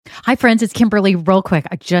Hi, friends. It's Kimberly. Real quick,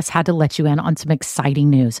 I just had to let you in on some exciting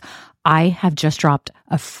news. I have just dropped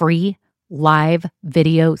a free live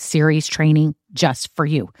video series training just for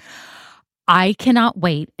you. I cannot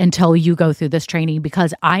wait until you go through this training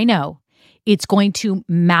because I know it's going to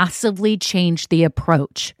massively change the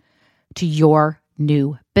approach to your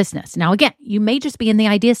new business. Now, again, you may just be in the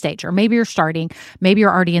idea stage, or maybe you're starting, maybe you're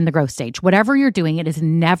already in the growth stage. Whatever you're doing, it is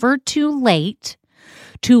never too late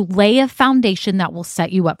to lay a foundation that will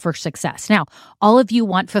set you up for success. Now, all of you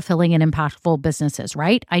want fulfilling and impactful businesses,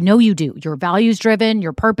 right? I know you do. You're values driven,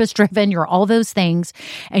 you're purpose driven, you're all those things,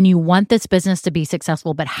 and you want this business to be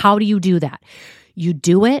successful. But how do you do that? You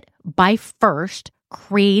do it by first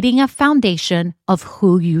creating a foundation of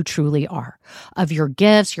who you truly are, of your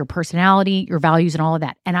gifts, your personality, your values, and all of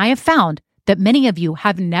that. And I have found that many of you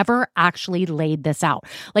have never actually laid this out.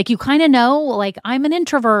 Like you kind of know, like I'm an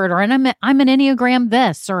introvert or I'm an Enneagram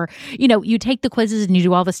this, or, you take the quizzes and you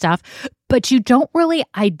do all the stuff, but you don't really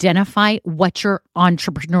identify what your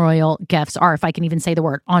entrepreneurial gifts are. If I can even say the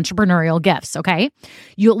word entrepreneurial gifts. Okay.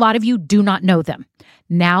 A lot of you do not know them.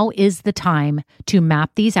 Now is the time to map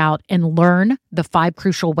these out and learn the 5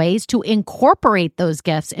 crucial ways to incorporate those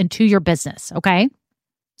gifts into your business. Okay.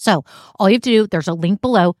 So all you have to do, there's a link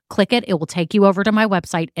below, click it. It will take you over to my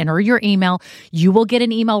website, enter your email. You will get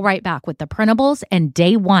an email right back with the printables and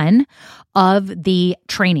day 1 of the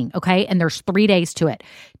training. Okay. And there's 3 days to it.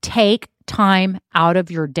 Take time out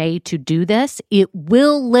of your day to do this. It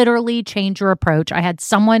will literally change your approach. I had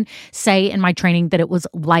someone say in my training that it was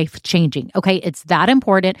life-changing. Okay, it's that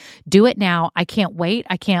important. Do it now. I can't wait.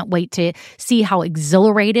 I can't wait to see how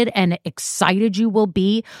exhilarated and excited you will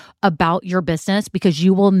be about your business, because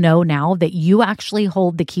you will know now that you actually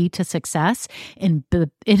hold the key to success in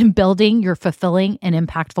building your fulfilling and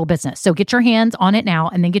impactful business. So get your hands on it now,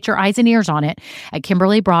 and then get your eyes and ears on it at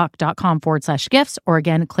KimberlyBrock.com/gifts, or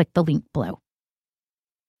again, click the link below.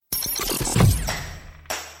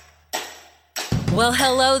 Well,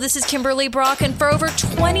 hello, this is Kimberly Brock, and for over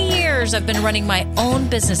 20 years, I've been running my own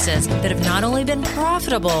businesses that have not only been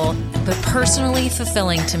profitable, but personally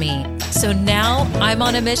fulfilling to me. So now I'm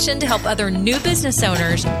on a mission to help other new business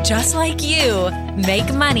owners just like you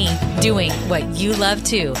make money doing what you love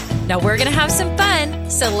too. Now we're going to have some fun,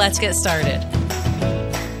 so let's get started.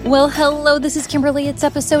 Well, hello, this is Kimberly. It's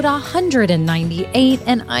episode 198,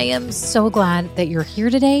 and I am so glad that you're here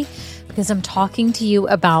today because I'm talking to you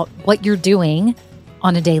about what you're doing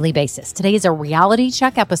on a daily basis. Today is a reality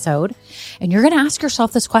check episode, and you're going to ask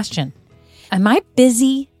yourself this question: am I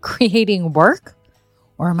busy creating work,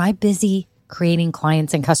 or am I busy creating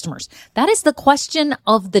clients and customers? That is the question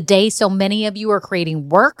of the day. So many of you are creating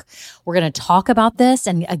work. We're going to talk about this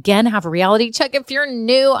and again, have a reality check. If you're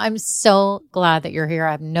new, I'm so glad that you're here.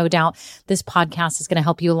 I have no doubt this podcast is going to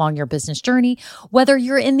help you along your business journey, whether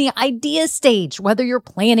you're in the idea stage, whether you're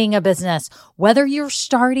planning a business, whether you're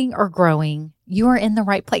starting or growing. You are in the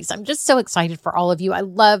right place. I'm just so excited for all of you. I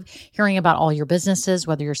love hearing about all your businesses,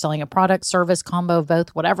 whether you're selling a product, service, combo,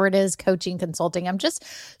 both, whatever it is, coaching, consulting. I'm just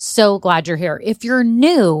so glad you're here. If you're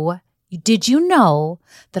new, did you know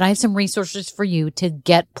that I have some resources for you to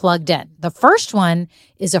get plugged in? The first one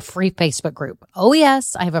is a free Facebook group. Oh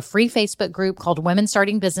yes, I have a free Facebook group called Women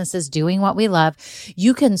Starting Businesses Doing What We Love.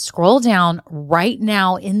 You can scroll down right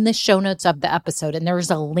now in the show notes of the episode, and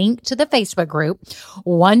there's a link to the Facebook group.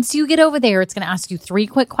 Once you get over there, it's going to ask you 3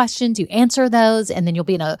 quick questions. You answer those, and then you'll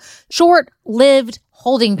be in a short-lived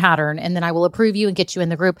holding pattern, and then I will approve you and get you in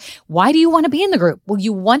the group. Why do you want to be in the group? Well,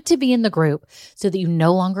 you want to be in the group so that you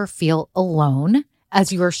no longer feel alone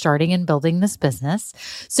as you are starting and building this business,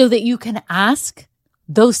 so that you can ask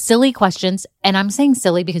those silly questions. And I'm saying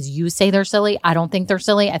silly because you say they're silly. I don't think they're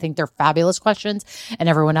silly. I think they're fabulous questions, and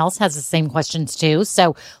everyone else has the same questions too.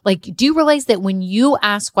 So do you realize that when you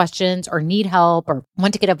ask questions or need help or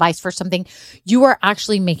want to get advice for something, you are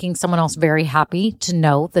actually making someone else very happy to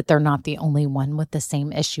know that they're not the only one with the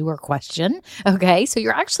same issue or question. Okay. So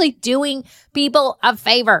you're actually doing people a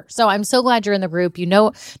favor. So I'm so glad you're in the group. You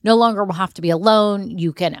know, no longer will have to be alone.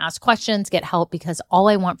 You can ask questions, get help, because all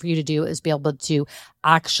I want for you to do is be able to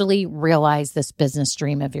actually realize this business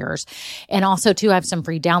dream of yours. And also too, I have some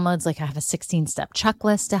free downloads. Like I have a 16-step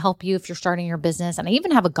checklist to help you if you're starting your business. And I even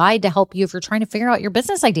have a guide to help you if you're trying to figure out your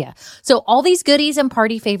business idea. So all these goodies and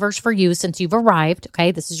party favors for you since you've arrived.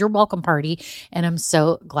 Okay. This is your welcome party. And I'm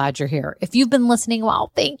so glad you're here. If you've been listening,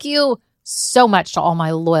 well, thank you so much to all my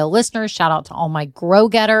loyal listeners. Shout out to all my grow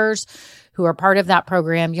getters who are part of that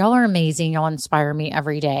program. Y'all are amazing. Y'all inspire me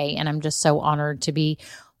every day. And I'm just so honored to be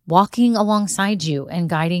walking alongside you and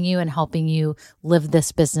guiding you and helping you live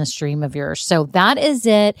this business dream of yours. So that is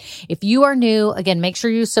it. If you are new, again, make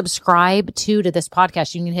sure you subscribe to this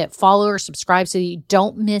podcast. You can hit follow or subscribe so you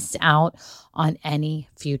don't miss out on any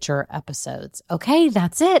future episodes. Okay,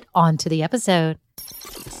 that's it. On to the episode.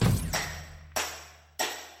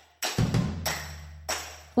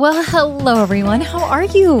 Well, hello everyone. How are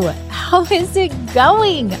you? How is it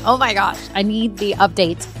going? Oh my gosh, I need the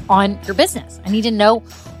updates on your business. I need to know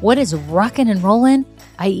what is rocking and rolling.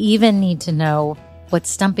 I even need to know what's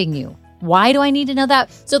stumping you. Why do I need to know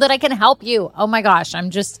that? So that I can help you. Oh my gosh, I'm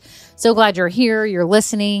just so glad you're here. You're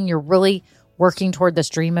listening. You're really working toward this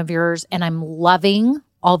dream of yours. And I'm loving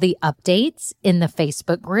all the updates in the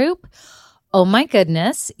Facebook group. Oh my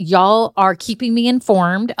goodness. Y'all are keeping me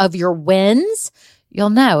informed of your wins. You'll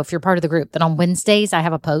know if you're part of the group that on Wednesdays, I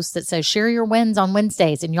have a post that says share your wins on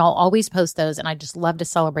Wednesdays, and y'all always post those. And I just love to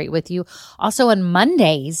celebrate with you. Also on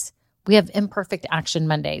Mondays, we have Imperfect Action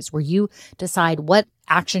Mondays where you decide what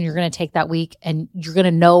action you're going to take that week. And you're going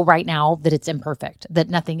to know right now that it's imperfect, that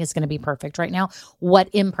nothing is going to be perfect right now. What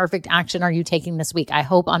imperfect action are you taking this week? I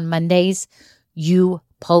hope on Mondays you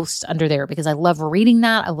post under there because I love reading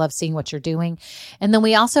that. I love seeing what you're doing. And then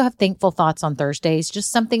we also have Thankful Thoughts on Thursdays,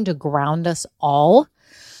 just something to ground us all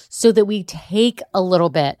so that we take a little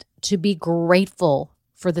bit to be grateful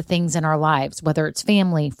for the things in our lives, whether it's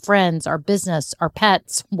family, friends, our business, our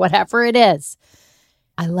pets, whatever it is.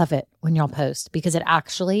 I love it when y'all post because it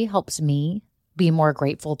actually helps me be more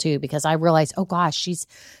grateful too, because I realize, oh gosh, she's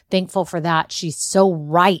thankful for that. She's so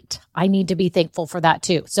right. I need to be thankful for that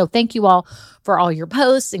too. So thank you all for all your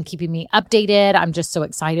posts and keeping me updated. I'm just so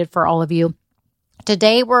excited for all of you.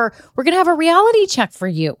 Today, we're going to have a reality check for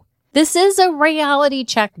you. This is a reality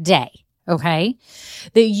check day, okay?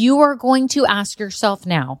 That you are going to ask yourself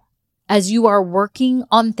now, as you are working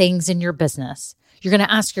on things in your business, you're going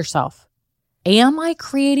to ask yourself, am I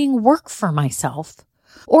creating work for myself?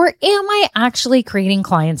 Or am I actually creating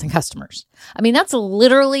clients and customers? I mean, that's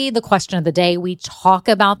literally the question of the day. We talk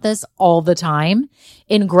about this all the time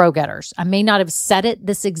in Grow Getters. I may not have said it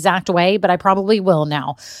this exact way, but I probably will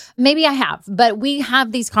now. Maybe I have, but we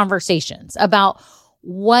have these conversations about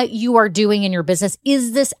what you are doing in your business.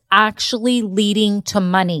 Is this actually leading to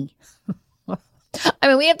money? I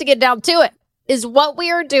mean, we have to get down to it. Is what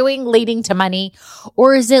we are doing leading to money,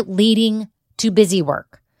 or is it leading to busy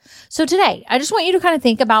work? So today, I just want you to kind of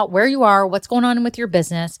think about where you are, what's going on with your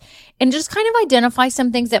business, and just kind of identify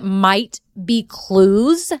some things that might be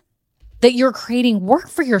clues that you're creating work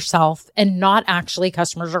for yourself and not actually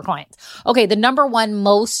customers or clients. Okay, the number one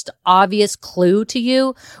most obvious clue to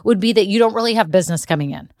you would be that you don't really have business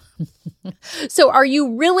coming in. So are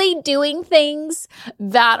you really doing things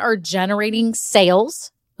that are generating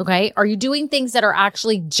sales? Okay. Are you doing things that are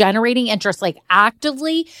actually generating interest, like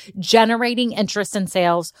actively generating interest in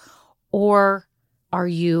sales? Or are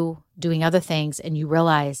you doing other things and you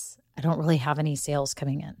realize I don't really have any sales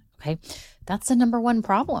coming in? Okay. That's the number one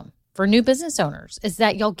problem for new business owners is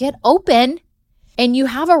that you'll get open and you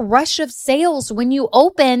have a rush of sales when you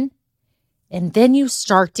open and then you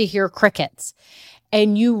start to hear crickets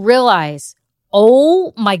and you realize,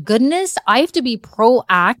 oh my goodness, I have to be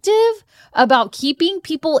proactive about keeping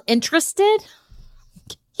people interested.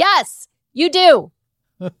 Yes, you do.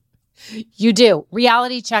 You do.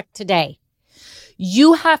 Reality check today.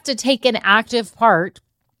 You have to take an active part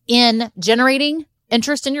in generating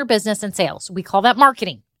interest in your business and sales. We call that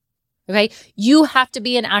marketing. Okay. You have to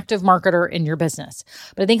be an active marketer in your business.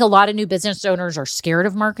 But I think a lot of new business owners are scared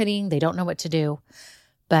of marketing. They don't know what to do.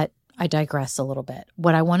 But I digress a little bit.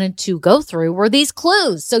 What I wanted to go through were these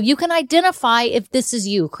clues so you can identify if this is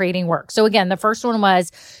you creating work. So again, the first one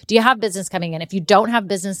was, do you have business coming in? If you don't have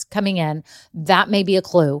business coming in, that may be a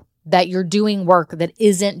clue that you're doing work that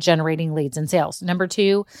isn't generating leads and sales. Number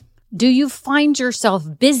two, do you find yourself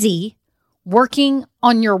busy working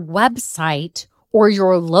on your website or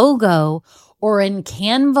your logo or in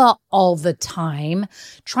Canva all the time,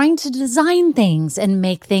 trying to design things and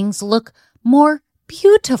make things look more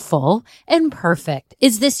beautiful and perfect?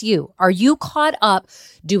 Is this you? Are you caught up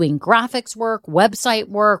doing graphics work, website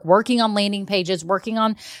work, working on landing pages, working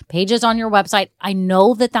on pages on your website? I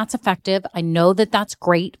know that that's effective. I know that that's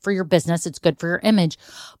great for your business. It's good for your image,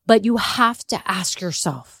 but you have to ask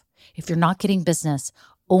yourself, if you're not getting business,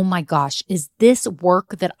 oh my gosh, is this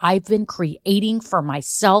work that I've been creating for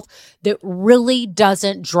myself that really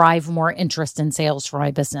doesn't drive more interest in sales for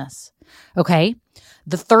my business? Okay.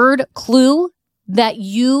 The third clue that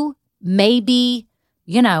you may be,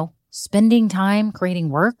 spending time creating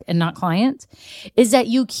work and not clients is that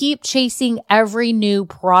you keep chasing every new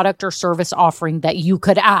product or service offering that you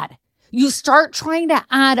could add. You start trying to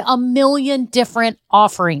add a million different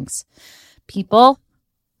offerings. People,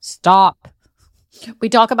 stop. We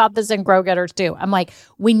talk about this in Grow Getters too. I'm like,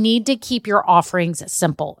 we need to keep your offerings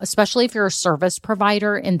simple, especially if you're a service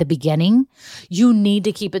provider in the beginning. You need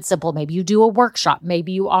to keep it simple. Maybe you do a workshop.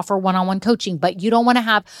 Maybe you offer one-on-one coaching, but you don't want to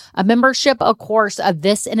have a membership, a course, of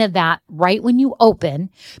this and of that right when you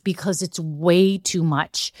open because it's way too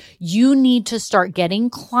much. You need to start getting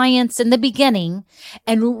clients in the beginning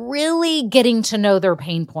and really getting to know their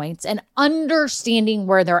pain points and understanding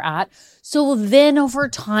where they're at. So then over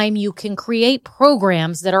time, you can create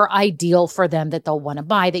programs that are ideal for them that they'll want to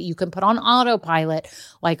buy, that you can put on autopilot,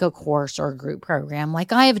 like a course or a group program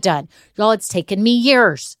like I have done. Y'all, it's taken me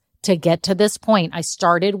years to get to this point. I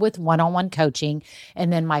started with one-on-one coaching,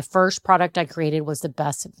 and then my first product I created was the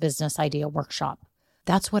Best Business Idea Workshop.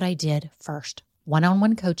 That's what I did first,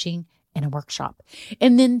 one-on-one coaching and a workshop.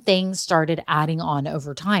 And then things started adding on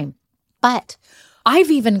over time. But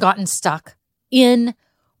I've even gotten stuck in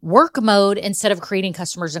work mode instead of creating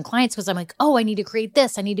customers and clients because I'm like, oh, I need to create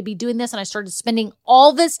this. I need to be doing this. And I started spending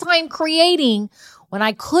all this time creating when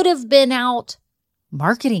I could have been out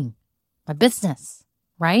marketing my business,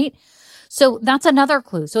 right? So that's another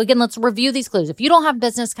clue. So again, let's review these clues. If you don't have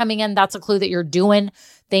business coming in, that's a clue that you're doing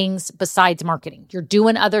things besides marketing. You're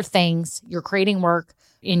doing other things. You're creating work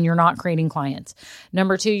and you're not creating clients.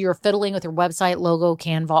 Number 2, you're fiddling with your website, logo,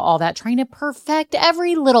 Canva, all that, trying to perfect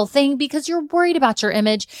every little thing because you're worried about your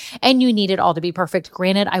image and you need it all to be perfect.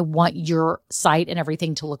 Granted, I want your site and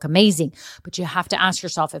everything to look amazing, but you have to ask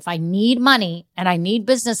yourself, if I need money and I need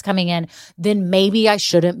business coming in, then maybe I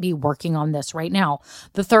shouldn't be working on this right now.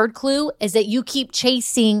 The third clue is that you keep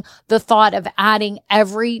chasing the thought of adding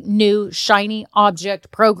every new shiny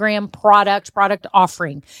object, program, product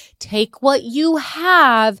offering. Take what you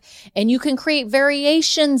have and you can create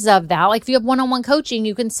variations of that. Like if you have one-on-one coaching,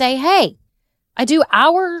 you can say, hey, I do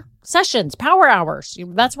hour sessions, power hours.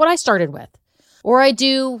 That's what I started with. Or I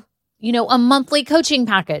do, a monthly coaching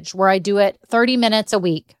package where I do it 30 minutes a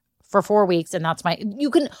week for 4 weeks. And you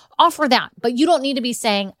can offer that, but you don't need to be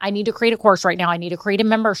saying, I need to create a course right now. I need to create a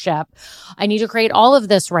membership. I need to create all of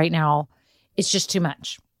this right now. It's just too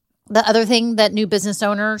much. The other thing that new business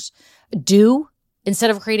owners do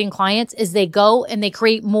instead of creating clients is they go and they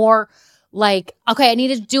create more like, okay, I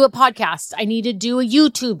need to do a podcast. I need to do a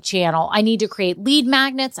YouTube channel. I need to create lead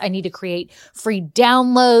magnets. I need to create free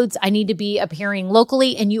downloads. I need to be appearing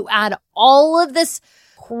locally. And you add all of this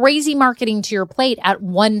crazy marketing to your plate at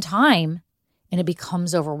one time and it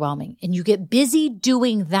becomes overwhelming. And you get busy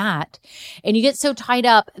doing that and you get so tied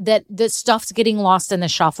up that the stuff's getting lost in the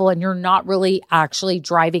shuffle and you're not really actually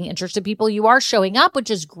driving interested people. You are showing up, which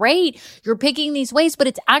is great. You're picking these ways, but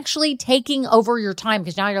it's actually taking over your time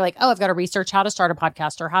because now you're like, oh, I've got to research how to start a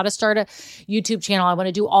podcast or how to start a YouTube channel. I want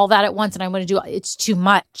to do all that at once and I want to do it's too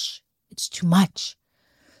much. It's too much.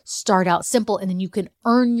 Start out simple and then you can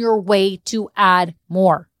earn your way to add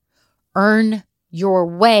more. Earn your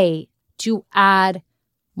way to add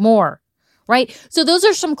more, right? So those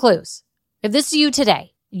are some clues. If this is you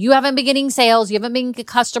today, you haven't been getting sales, you haven't been getting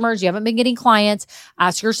customers, you haven't been getting clients,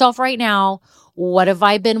 ask yourself right now, what have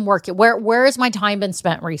I been working? Where has my time been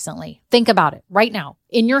spent recently? Think about it right now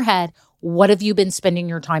in your head. What have you been spending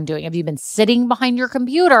your time doing? Have you been sitting behind your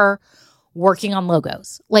computer working on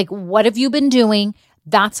logos? Like, what have you been doing?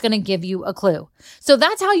 That's going to give you a clue. So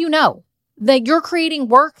that's how you know that you're creating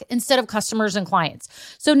work instead of customers and clients.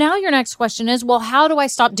 So now your next question is, well, how do I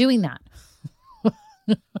stop doing that?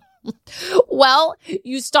 Well,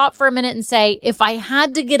 you stop for a minute and say, if I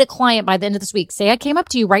had to get a client by the end of this week, say I came up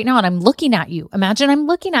to you right now and I'm looking at you. Imagine I'm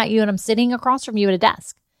looking at you and I'm sitting across from you at a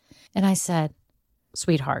desk. And I said,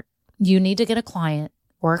 sweetheart, you need to get a client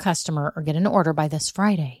or a customer or get an order by this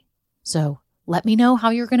Friday. So let me know how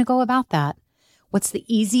you're going to go about that. What's the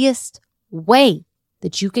easiest way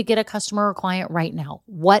that you could get a customer or client right now?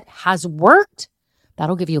 What has worked?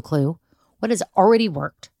 That'll give you a clue. What has already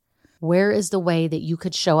worked? Where is the way that you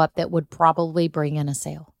could show up that would probably bring in a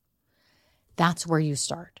sale? That's where you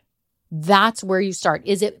start. That's where you start.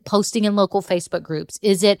 Is it posting in local Facebook groups?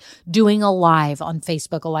 Is it doing a live on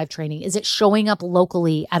Facebook, a live training? Is it showing up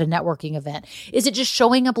locally at a networking event? Is it just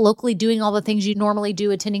showing up locally, doing all the things you normally do,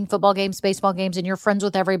 attending football games, baseball games, and you're friends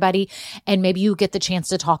with everybody, and maybe you get the chance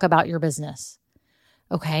to talk about your business?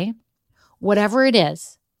 Okay? Whatever it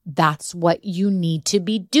is, that's what you need to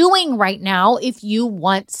be doing right now if you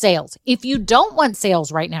want sales. If you don't want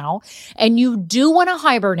sales right now and you do want to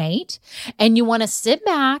hibernate and you want to sit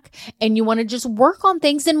back and you want to just work on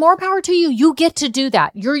things, then more power to you. You get to do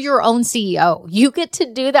that. You're your own CEO. You get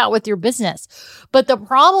to do that with your business. But the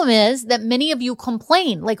problem is that many of you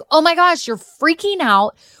complain like, oh my gosh, you're freaking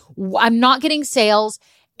out I'm not getting sales.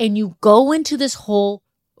 And you go into this whole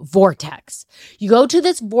vortex. You go to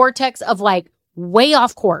this vortex of like way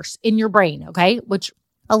off course in your brain, okay? Which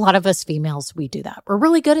a lot of us females, we do that. We're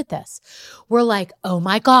really good at this. We're like, oh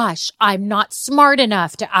my gosh, I'm not smart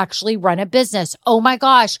enough to actually run a business. Oh my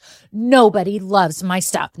gosh, nobody loves my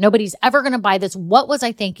stuff. Nobody's ever going to buy this. What was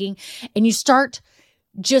I thinking? And you start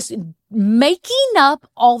just making up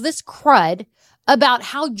all this crud about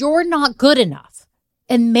how you're not good enough.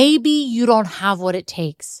 And maybe you don't have what it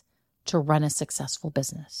takes to run a successful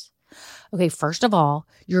business. Okay, first of all,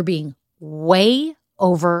 you're being way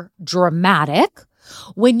over dramatic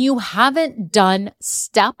when you haven't done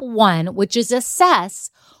step one, which is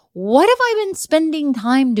assess, what have I been spending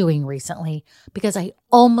time doing recently? Because I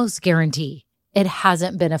almost guarantee it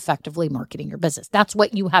hasn't been effectively marketing your business. That's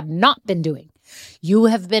what you have not been doing. You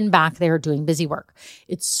have been back there doing busy work.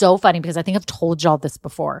 It's so funny because I think I've told y'all this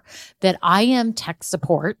before, that I am tech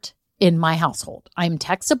support in my household. I'm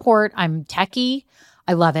tech support. I'm techie.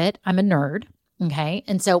 I love it. I'm a nerd. Okay.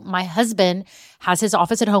 And so my husband has his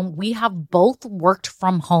office at home. We have both worked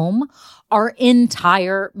from home our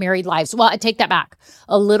entire married lives. Well, I take that back.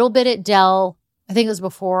 A little bit at Dell. I think it was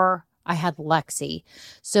before I had Lexi.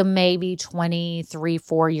 So maybe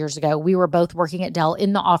 4 years ago, we were both working at Dell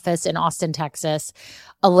in the office in Austin, Texas,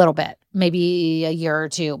 a little bit, maybe a year or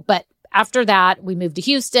two. But after that, we moved to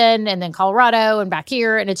Houston and then Colorado and back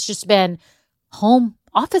here. And it's just been home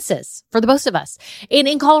offices for the both of us. And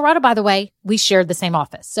in Colorado, by the way, we shared the same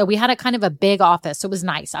office. So we had a kind of a big office. So it was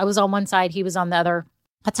nice. I was on one side, he was on the other.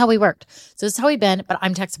 That's how we worked. So this is how we've been, but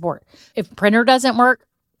I'm tech support. If printer doesn't work,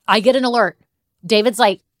 I get an alert. David's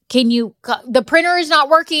like, the printer is not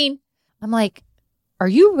working. I'm like, are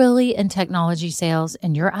you really in technology sales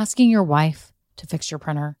and you're asking your wife to fix your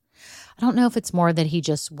printer? I don't know if it's more that he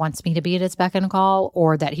just wants me to be at his beck and call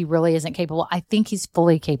or that he really isn't capable. I think he's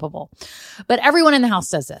fully capable. But everyone in the house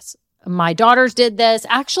does this. My daughters did this.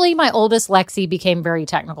 Actually, my oldest, Lexi, became very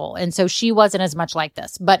technical. And so she wasn't as much like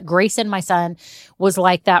this. But Grayson, my son, was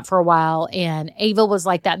like that for a while. And Ava was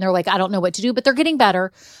like that. And they're like, I don't know what to do, but they're getting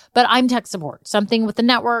better. But I'm tech support. Something with the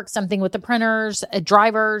network, something with the printers,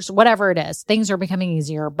 drivers, whatever it is. Things are becoming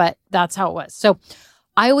easier, but that's how it was. So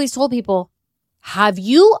I always told people, have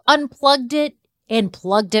you unplugged it and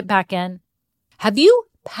plugged it back in? Have you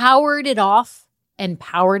powered it off and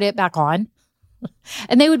powered it back on?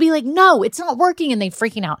 And they would be like, no, it's not working. And they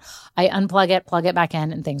freaking out. I unplug it, plug it back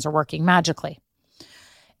in, and things are working magically.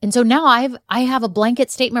 And so now I have a blanket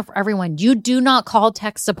statement for everyone. You do not call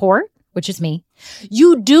tech support, which is me.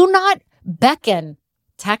 You do not beckon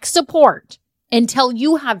tech support until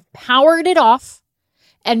you have powered it off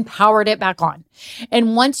and powered it back on.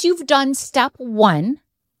 And once you've done step one,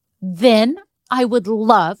 then I would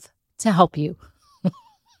love to help you.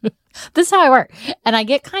 This is how I work. And I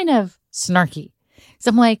get kind of snarky. So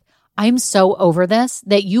I'm like, I'm so over this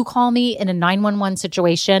that you call me in a 911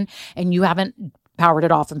 situation and you haven't powered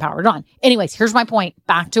it off and powered it on. Anyways, here's my point.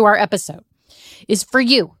 Back to our episode is for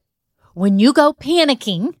you. When you go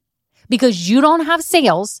panicking because you don't have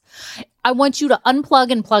sales, I want you to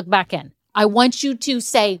unplug and plug back in. I want you to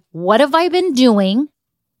say, what have I been doing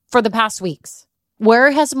for the past weeks?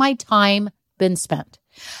 Where has my time been spent?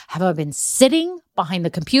 Have I been sitting behind the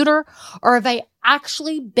computer or have I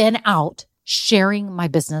actually been out sharing my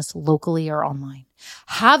business locally or online?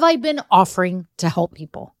 Have I been offering to help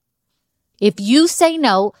people? If you say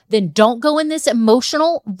no, then don't go in this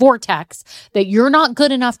emotional vortex that you're not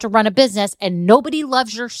good enough to run a business and nobody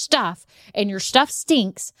loves your stuff and your stuff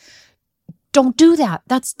stinks. Don't do that.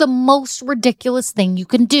 That's the most ridiculous thing you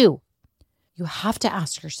can do. You have to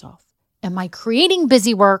ask yourself, am I creating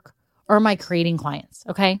busy work or am I creating clients?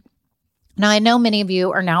 Okay. Now I know many of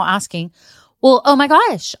you are now asking, well, oh my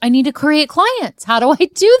gosh, I need to create clients. How do I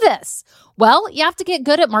do this? Well, you have to get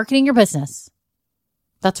good at marketing your business.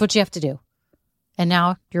 That's what you have to do. And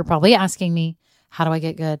now you're probably asking me, how do I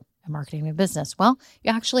get good at marketing my business? Well,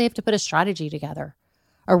 you actually have to put a strategy together,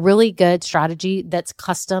 a really good strategy that's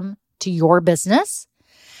custom to your business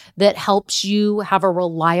that helps you have a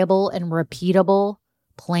reliable and repeatable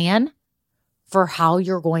plan for how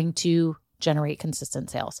you're going to generate consistent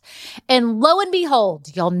sales. And lo and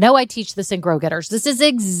behold, y'all know I teach this in Grow Getters. This is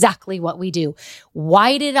exactly what we do.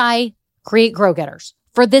 Why did I create Grow Getters?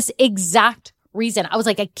 For this exact reason. I was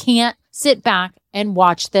like, I can't sit back and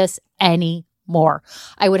watch this anymore.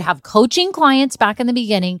 I would have coaching clients back in the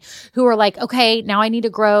beginning who are like, okay, now I need to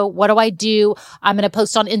grow. What do I do? I'm going to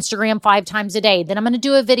post on Instagram 5 times a day. Then I'm going to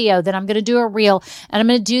do a video. Then I'm going to do a reel and I'm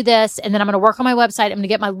going to do this. And then I'm going to work on my website. I'm going to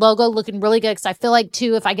get my logo looking really good. Cause I feel like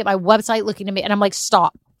too, if I get my website looking to me and I'm like,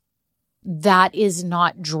 stop, that is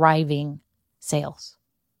not driving sales.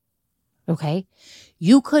 Okay.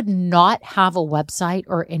 You could not have a website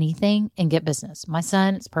or anything and get business. My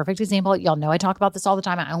son, it's a perfect example. Y'all know I talk about this all the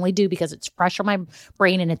time. I only do because it's fresh on my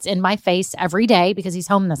brain and it's in my face every day because he's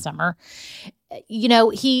home this summer. You know,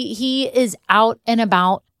 he is out and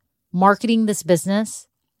about marketing this business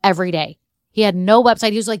every day. He had no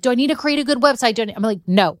website. He was like, do I need to create a good website? I'm like,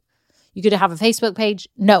 no. You could have a Facebook page?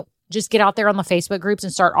 No. Just get out there on the Facebook groups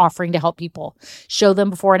and start offering to help people. Show them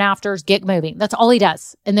before and afters, get moving. That's all he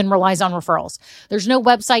does. And then relies on referrals. There's no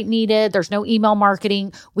website needed. There's no email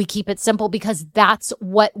marketing. We keep it simple because that's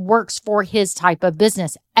what works for his type of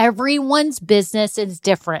business. Everyone's business is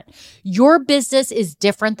different. Your business is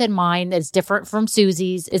different than mine. It's different from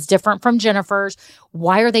Susie's. It's different from Jennifer's.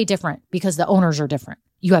 Why are they different? Because the owners are different.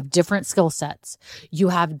 You have different skill sets. You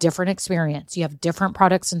have different experience. You have different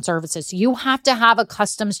products and services. You have to have a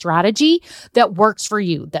custom strategy that works for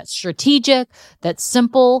you, that's strategic, that's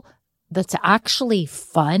simple, that's actually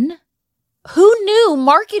fun. Who knew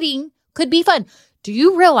marketing could be fun? Do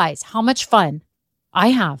you realize how much fun I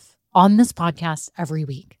have on this podcast every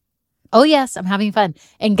week? Oh, yes, I'm having fun.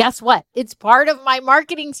 And guess what? It's part of my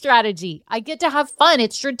marketing strategy. I get to have fun.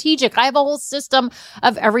 It's strategic. I have a whole system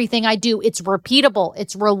of everything I do. It's repeatable.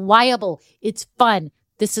 It's reliable. It's fun.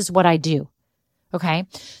 This is what I do. Okay.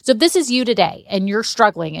 So if this is you today and you're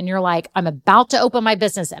struggling and you're like, I'm about to open my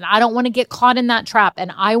business and I don't want to get caught in that trap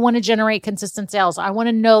and I want to generate consistent sales. I want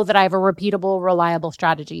to know that I have a repeatable, reliable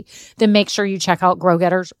strategy. Then make sure you check out Grow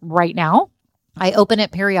Getters right now. I open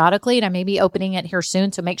it periodically and I may be opening it here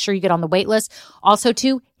soon. So make sure you get on the wait list. Also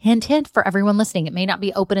too, hint for everyone listening. It may not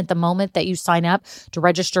be open at the moment that you sign up to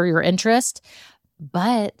register your interest,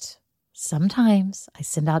 but sometimes I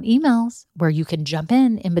send out emails where you can jump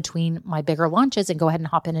in between my bigger launches and go ahead and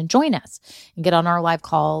hop in and join us and get on our live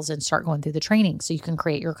calls and start going through the training so you can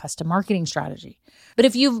create your custom marketing strategy. But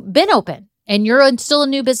if you've been open and you're still a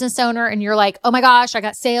new business owner and you're like, oh my gosh, I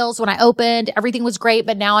got sales when I opened. Everything was great.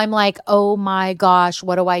 But now I'm like, oh my gosh,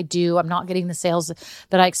 what do I do? I'm not getting the sales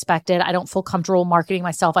that I expected. I don't feel comfortable marketing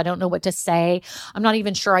myself. I don't know what to say. I'm not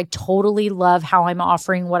even sure I totally love how I'm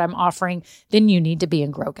offering what I'm offering. Then you need to be in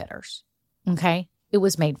Grow Getters. Okay? It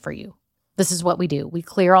was made for you. This is what we do. We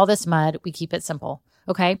clear all this mud. We keep it simple.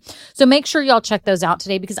 Okay? So make sure y'all check those out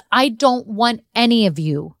today because I don't want any of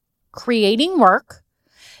you creating work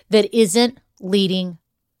that isn't leading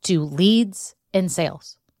to leads and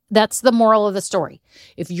sales. That's the moral of the story.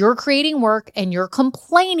 If you're creating work and you're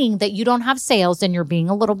complaining that you don't have sales, then you're being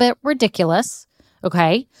a little bit ridiculous.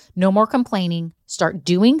 Okay? No more complaining. Start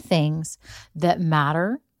doing things that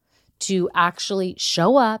matter to actually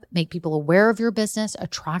show up, make people aware of your business,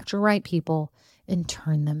 attract your right people, and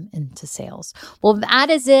turn them into sales. Well, that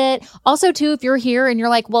is it. Also, too, if you're here and you're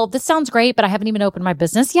like, well, this sounds great, but I haven't even opened my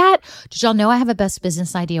business yet. Did y'all know I have a best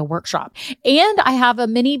business idea workshop and I have a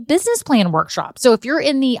mini business plan workshop. So if you're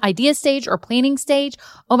in the idea stage or planning stage,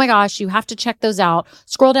 oh my gosh, you have to check those out.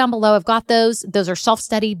 Scroll down below. I've got those. Those are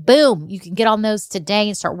self-study. Boom. You can get on those today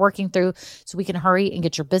and start working through so we can hurry and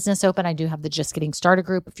get your business open. I do have the Just Getting Started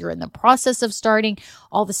group. If you're in the process of starting,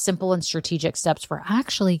 all the simple and strategic steps for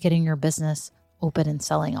actually getting your business open and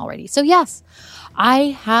selling already. So yes,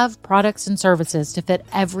 I have products and services to fit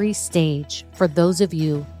every stage for those of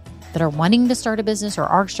you that are wanting to start a business or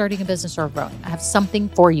are starting a business or growing. I have something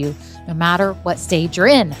for you no matter what stage you're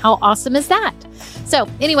in. How awesome is that? So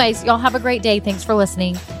anyways, y'all have a great day. Thanks for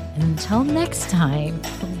listening. Until next time,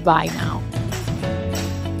 bye now.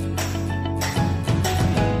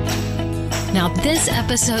 Now, this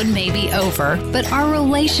episode may be over, but our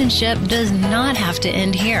relationship does not have to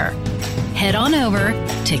end here. Head on over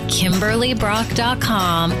to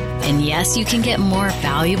KimberlyBrock.com, and yes, you can get more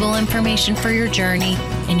valuable information for your journey.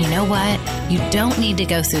 And you know what? You don't need to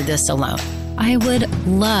go through this alone. I would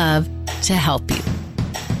love to help you.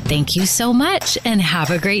 Thank you so much, and have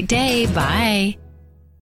a great day. Bye.